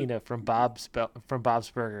Tina from Bob's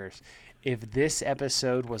Burgers, if this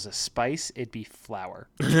episode was a spice, it'd be flour.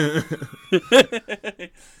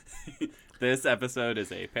 This episode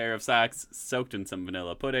is a pair of socks soaked in some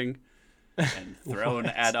vanilla pudding and thrown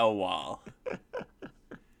at a wall.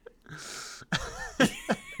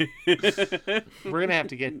 We're gonna have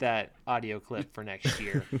to get that audio clip for next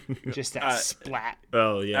year. Just that splat.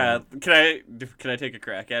 Oh, yeah. Can I take a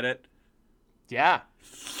crack at it? Yeah.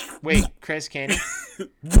 Wait, Chris, can you?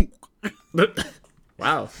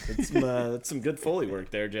 Wow. That's some good Foley work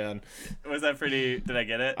there, John. Was that pretty? Did I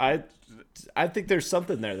get it? I think there's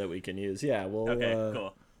something there that we can use. Yeah, well, Okay,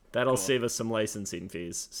 cool. That'll Cool. save us some licensing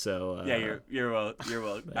fees. So Yeah, you're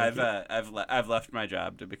welcome. I've left my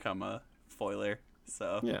job to become a foiler.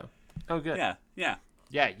 So yeah, Oh, good. yeah.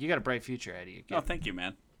 Yeah, you got a bright future ahead of you. Oh, thank you,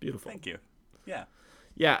 man. beautiful. Thank you. Yeah,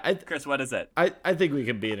 Yeah, Chris, what is it? I think we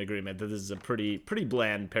can be in agreement that this is a pretty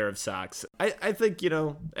bland pair of socks. I think,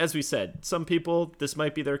 as we said, some people, this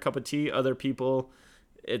might be their cup of tea. Other people,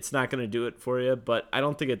 it's not going to do it for you. But I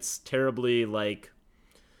don't think it's terribly,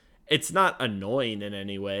 it's not annoying in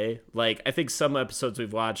any way. Like, I think some episodes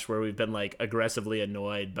we've watched where we've been, aggressively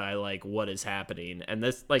annoyed by, what is happening. And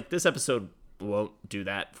this episode won't do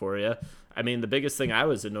that for you. I mean, the biggest thing I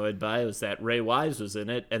was annoyed by was that Ray Wise was in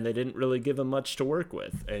it, and they didn't really give him much to work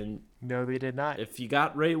with. And No, they did not. if you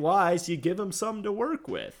got Ray Wise, you give him some to work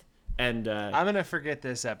with. And I'm gonna forget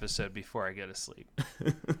this episode before I go to sleep.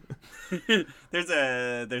 There's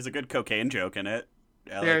a good cocaine joke in it.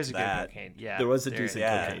 I There's a like good that. cocaine. Yeah, there was a there decent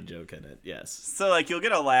is. cocaine joke in it, yes. So you'll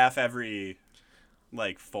get a laugh every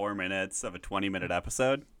 4 minutes of a 20-minute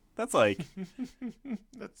episode. That's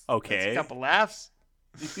That's okay. a couple laughs.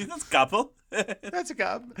 That's a couple. That's a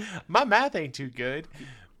couple. My math ain't too good,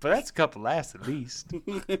 but that's a couple laughs at least.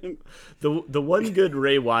 The one good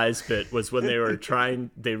Ray Wise bit was when they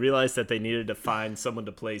realized that they needed to find someone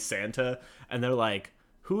to play Santa, and they're like,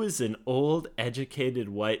 who is an old, educated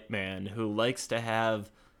white man who likes to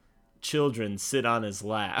have children sit on his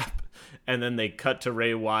lap? And then they cut to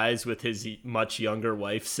Ray Wise with his much younger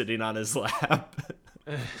wife sitting on his lap.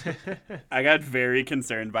 I got very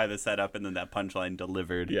concerned by the setup and then that punchline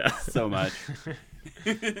delivered so much.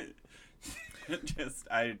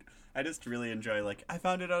 I just really enjoy I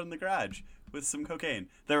found it out in the garage with some cocaine.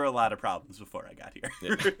 There were a lot of problems before I got here.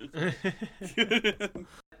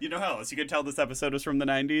 You know how else you could tell this episode was from the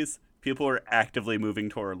 90s? People were actively moving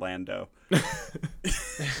to Orlando. I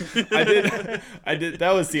did.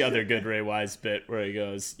 That was the other good Ray Wise bit where he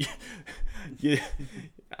goes,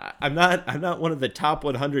 I'm not one of the top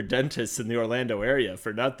 100 dentists in the Orlando area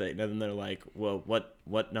for nothing. And then they're like, well,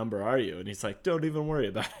 what number are you? And he's like, don't even worry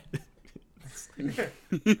about it.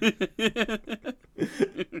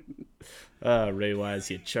 Ray Wise,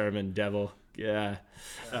 you charming devil. Yeah.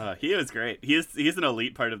 He was great. He's an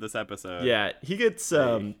elite part of this episode. Yeah, he gets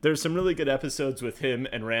there's some really good episodes with him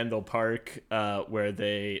and Randall Park where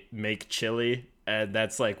they make chili, and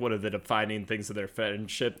that's one of the defining things of their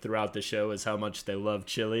friendship throughout the show is how much they love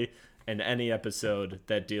chili, and any episode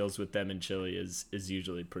that deals with them and chili is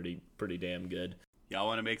usually pretty damn good. Y'all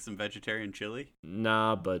want to make some vegetarian chili?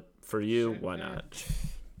 Nah, but for you, why not?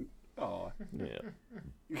 Oh. Yeah.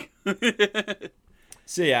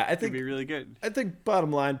 So yeah, I It'd think be really good. I think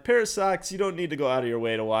bottom line, pair of socks, you don't need to go out of your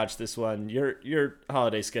way to watch this one. Your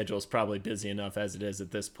holiday schedule is probably busy enough as it is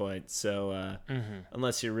at this point. So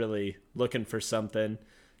unless you're really looking for something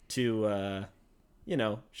to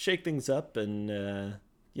shake things up and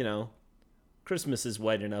Christmas is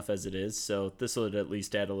white enough as it is, so this will at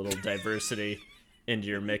least add a little diversity into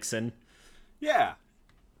your mixing. Yeah.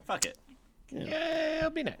 Fuck it. Yeah, it'll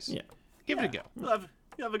be nice. Yeah. Give it a go.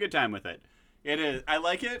 You'll have a good time with it. It is. I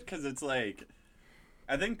like it because it's like,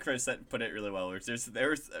 I think Chris put it really well.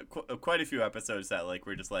 There's quite a few episodes that like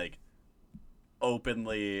were just like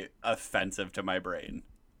openly offensive to my brain.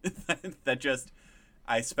 That just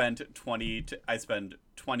I spend 20 to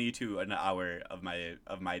an hour of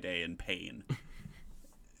my day in pain.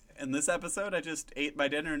 In this episode, I just ate my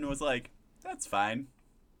dinner and was like, that's fine.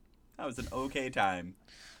 That was an okay time.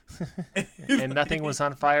 And nothing was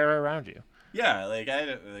on fire around you. Yeah,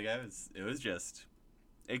 it was just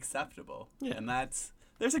acceptable. Yeah. And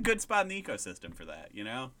there's a good spot in the ecosystem for that, you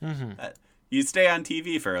know? You stay on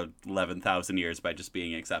TV for 11,000 years by just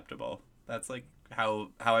being acceptable. That's like how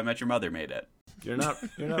I Met Your Mother made it. You're not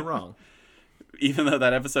wrong. Even though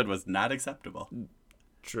that episode was not acceptable.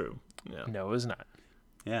 True. Yeah. No, it was not.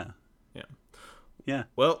 Yeah. Yeah. Yeah.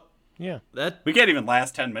 Well, Yeah. We can't even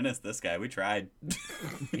last 10 minutes, this guy. We tried.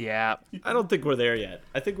 Yeah. I don't think we're there yet.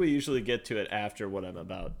 I think we usually get to it after what I'm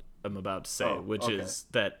about to say, Oh, which okay. is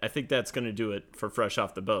that I think that's going to do it for Fresh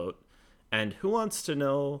Off the Boat. And who wants to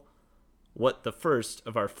know what the first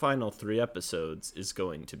of our final 3 episodes is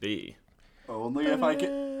going to be? Only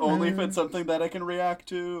if it's something that I can react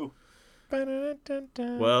to.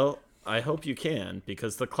 Well, I hope you can,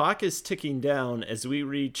 because the clock is ticking down as we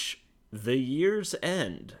reach The Year's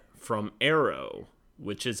End from Arrow,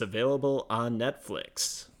 which is available on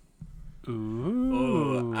Netflix.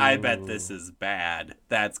 Ooh, I bet this is bad.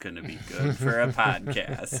 That's going to be good for a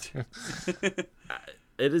podcast.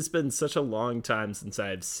 It has been such a long time since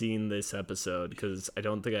I've seen this episode, because I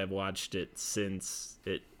don't think I've watched it since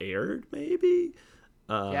it aired, maybe?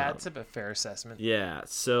 Yeah, it's a fair assessment. Yeah,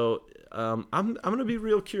 so I'm gonna be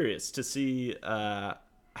real curious to see how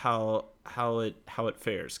it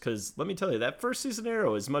fares, because let me tell you, that first season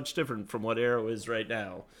Arrow is much different from what Arrow is right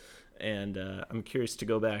now, and I'm curious to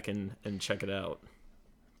go back and check it out.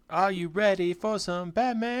 Are you ready for some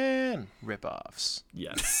Batman ripoffs?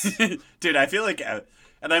 Yes. Dude, I feel like,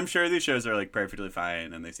 and I'm sure these shows are like perfectly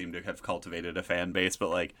fine and they seem to have cultivated a fan base, but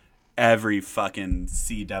like every fucking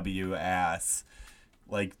CW ass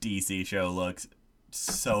like DC show looks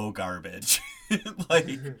so garbage. Like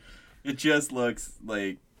it just looks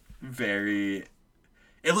like it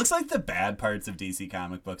looks like the bad parts of DC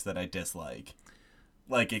comic books that I dislike,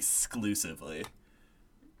 like exclusively,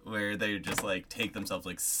 where they just like take themselves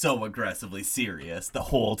like so aggressively serious the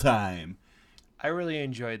whole time. I really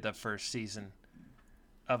enjoyed the first season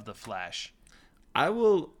of The Flash. I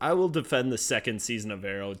will defend the second season of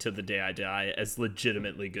Arrow to the day I die as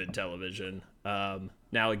legitimately good television.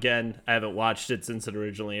 Now again, I haven't watched it since it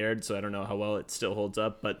originally aired, so I don't know how well it still holds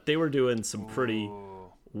up, but they were doing some pretty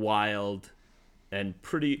wild and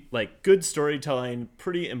pretty like good storytelling,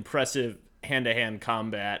 pretty impressive hand-to-hand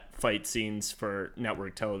combat fight scenes for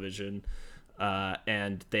network television.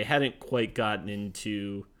 And they hadn't quite gotten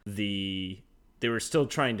into they were still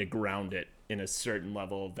trying to ground it in a certain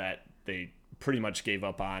level that they pretty much gave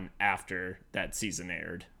up on after that season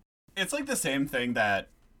aired. It's like the same thing that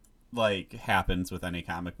like happens with any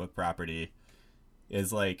comic book property,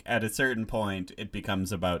 is like at a certain point it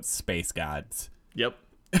becomes about space gods. Yep.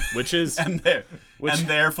 Which is and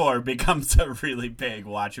therefore becomes a really big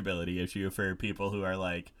watchability issue for people who are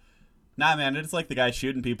like, nah man, it's like the guy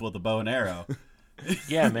shooting people with a bow and arrow.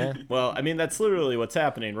 Yeah, man. well, I mean, that's literally what's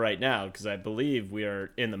happening right now, because I believe we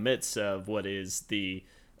are in the midst of what is the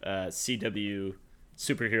CW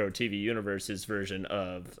superhero TV universe's version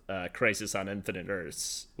of Crisis on Infinite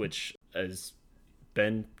Earths, which has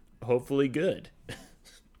been hopefully good.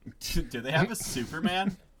 Do they have a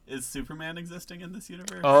Superman? Is Superman existing in this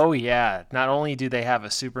universe? Oh, yeah. Not only do they have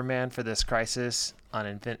a Superman for this Crisis on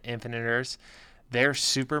Infinite Earths, their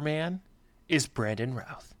Superman is Brandon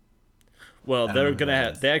Routh. Well, they're gonna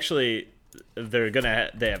have. They have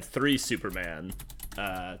 3 Superman.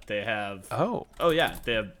 They have. Oh. Oh yeah,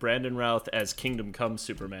 they have Brandon Routh as Kingdom Come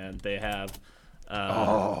Superman. They have.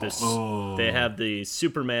 They have the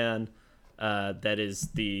Superman that is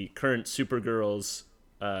the current Supergirl's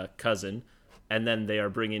cousin, and then they are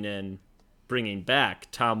bringing back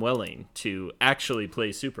Tom Welling to actually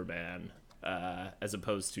play Superman, as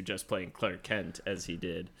opposed to just playing Clark Kent as he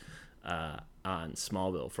did. on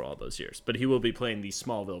Smallville for all those years. But he will be playing the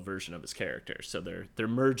Smallville version of his character, so they're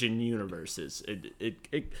merging universes.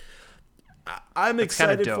 I'm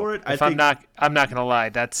excited for it. I'm not gonna lie,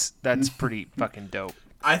 that's pretty fucking dope.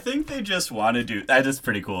 I think they just want to do that. Is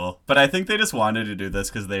pretty cool, but I think they just wanted to do this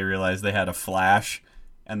because they realized they had a Flash,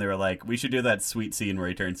 and they were like, "We should do that sweet scene where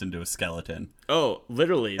he turns into a skeleton." Oh,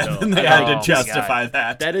 literally though, And they had to justify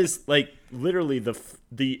that. that is like literally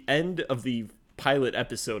the end of the pilot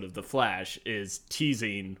episode of The Flash is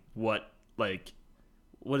teasing what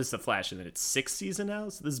is The Flash, and then it's 6th season now.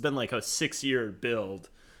 So this has been like a 6-year build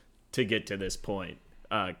to get to this point,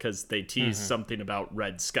 because they teased something about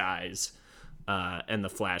red skies, and the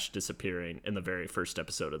Flash disappearing in the very first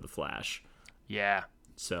episode of The Flash. Yeah.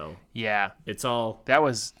 So Yeah. it's all That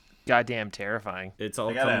was goddamn terrifying.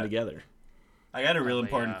 coming together. I got a real Oh,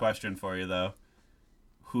 important yeah. question for you though.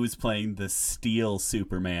 Who's playing the Steel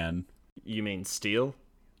Superman? You mean Steel?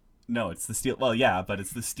 No, it's the Steel. Well, yeah, but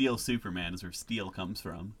it's the Steel Superman is where Steel comes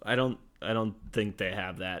from. I don't think they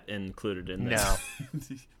have that included in this. No.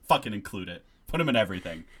 Fucking include it. Put him in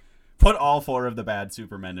everything. Put all 4 of the bad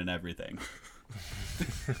Supermen in everything.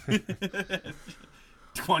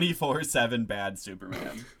 24/7 bad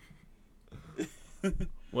Superman.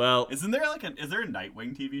 Well, Is there a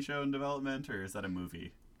Nightwing TV show in development, or is that a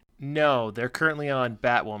movie? No, they're currently on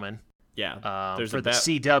Batwoman. yeah. There's for a the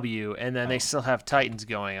CW, and then they still have Titans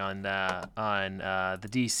going on the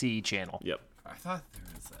DC channel. Yep. I thought there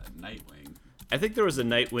was a Nightwing. I think there was a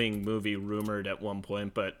Nightwing movie rumored at one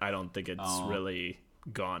point, but I don't think it's Oh. really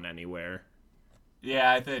gone anywhere.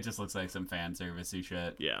 Yeah, I think it just looks like some fan servicey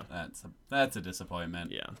shit. Yeah. That's a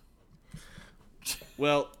disappointment. Yeah.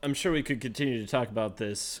 Well, I'm sure we could continue to talk about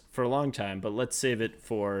this for a long time, but let's save it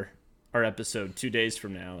for our episode 2 days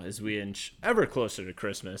from now as we inch ever closer to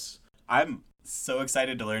Christmas. I'm so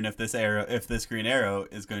excited to learn if this Green Arrow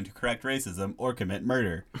is going to correct racism or commit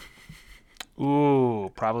murder.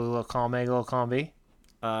 Ooh, probably a little column A, a little column B.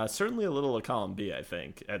 Certainly a little of column B, I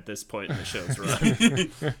think, at this point in the show's run.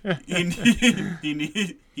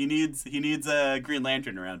 he needs a Green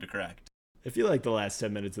Lantern around to correct. If you like the last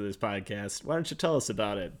 10 minutes of this podcast, why don't you tell us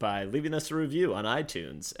about it by leaving us a review on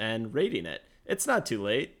iTunes and rating it? It's not too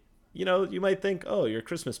late. You know, you might think, oh, your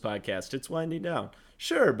Christmas podcast, it's winding down.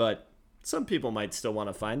 Sure, but some people might still want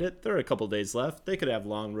to find it. There are a couple days left. They could have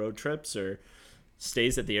long road trips or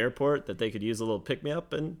stays at the airport that they could use a little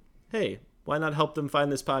pick-me-up. And hey, why not help them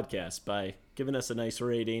find this podcast by giving us a nice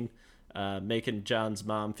rating, making John's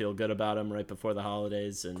mom feel good about him right before the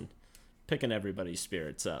holidays, and picking everybody's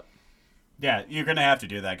spirits up. Yeah, you're gonna have to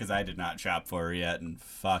do that because I did not shop for her yet, and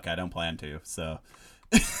fuck, I don't plan to. So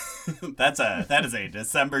that is a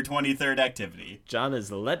December 23rd activity. John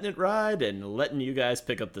is letting it ride and letting you guys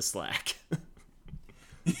pick up the slack.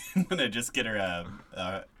 I'm gonna just get her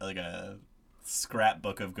a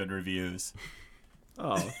scrapbook of good reviews.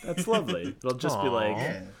 Oh, that's lovely. It'll just be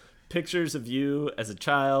like pictures of you as a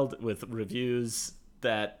child with reviews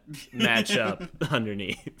that match up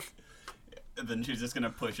underneath. And then she's just gonna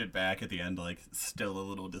push it back at the end, like, still a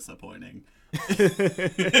little disappointing.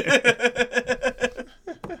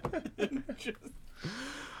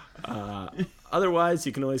 Otherwise,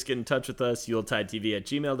 you can always get in touch with us,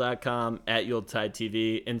 yuletidetv@gmail.com, at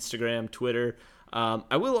yuletidetv, Instagram, Twitter.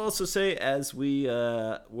 I will also say, as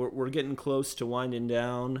we're getting close to winding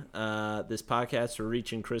down this podcast, we're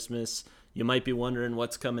reaching Christmas. You might be wondering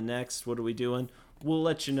what's coming next. What are we doing? We'll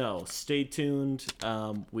let you know. Stay tuned.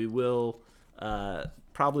 We will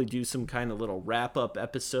probably do some kind of little wrap-up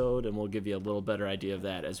episode, and we'll give you a little better idea of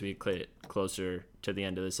that as we get closer to the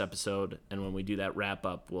end of this episode. And when we do that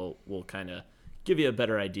wrap-up, we'll kind of give you a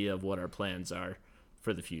better idea of what our plans are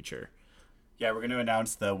for the future. Yeah, we're gonna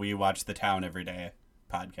announce the We Watch the Town Every Day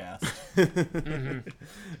podcast.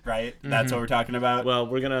 Right? That's what we're talking about? Well,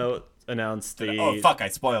 we're gonna announce the Oh, fuck, I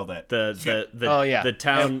spoiled it. the Oh, yeah. the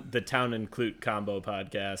town and Clute combo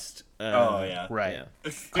podcast. Oh, yeah. Right.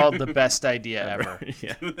 Yeah. Called The Best Idea Ever.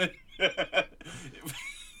 Yeah.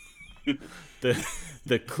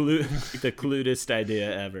 the clutest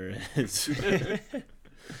idea ever is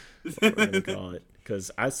what we're gonna call it,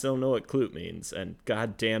 because I still know what clute means, and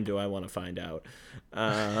goddamn do I want to find out.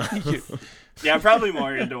 Yeah, I'm probably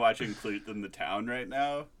more into watching Clute than The Town right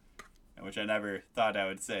now, which I never thought I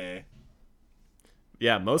would say.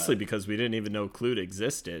 Yeah, mostly because we didn't even know clute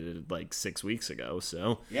existed like 6 weeks ago.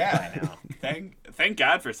 So Yeah, I know. Thank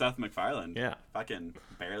God for Seth MacFarlane. yeah, Fucking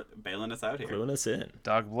bailing us out here. cluing us in.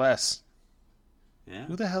 Dog bless. Yeah.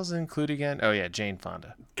 Who the hell's include again? Oh, yeah, Jane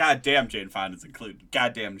Fonda. Goddamn, Jane Fonda's included.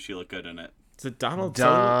 Goddamn, she looked good in it. Is it Donald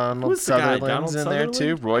Donald Who's the guy? Sutherland's in there, too.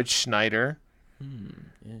 Sutherland? Roy Schneider.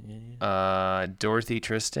 Yeah. Dorothy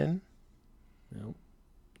Tristan. Nope.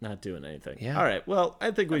 Not doing anything. Yeah. All right. Well,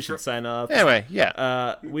 I think we should sign off. Anyway,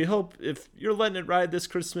 yeah. We hope if you're letting it ride this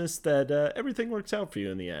Christmas that everything works out for you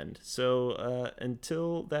in the end. So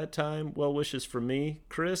until that time, well wishes from me,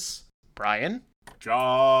 Chris. Brian?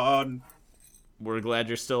 John. We're glad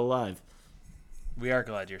you're still alive. We are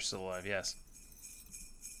glad you're still alive, yes.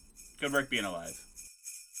 Good work being alive.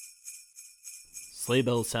 Sleigh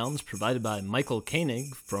Bell Sounds provided by Michael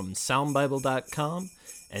Koenig from SoundBible.com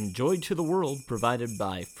and Joy to the World provided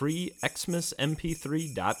by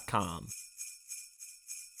FreeXmasMP3.com.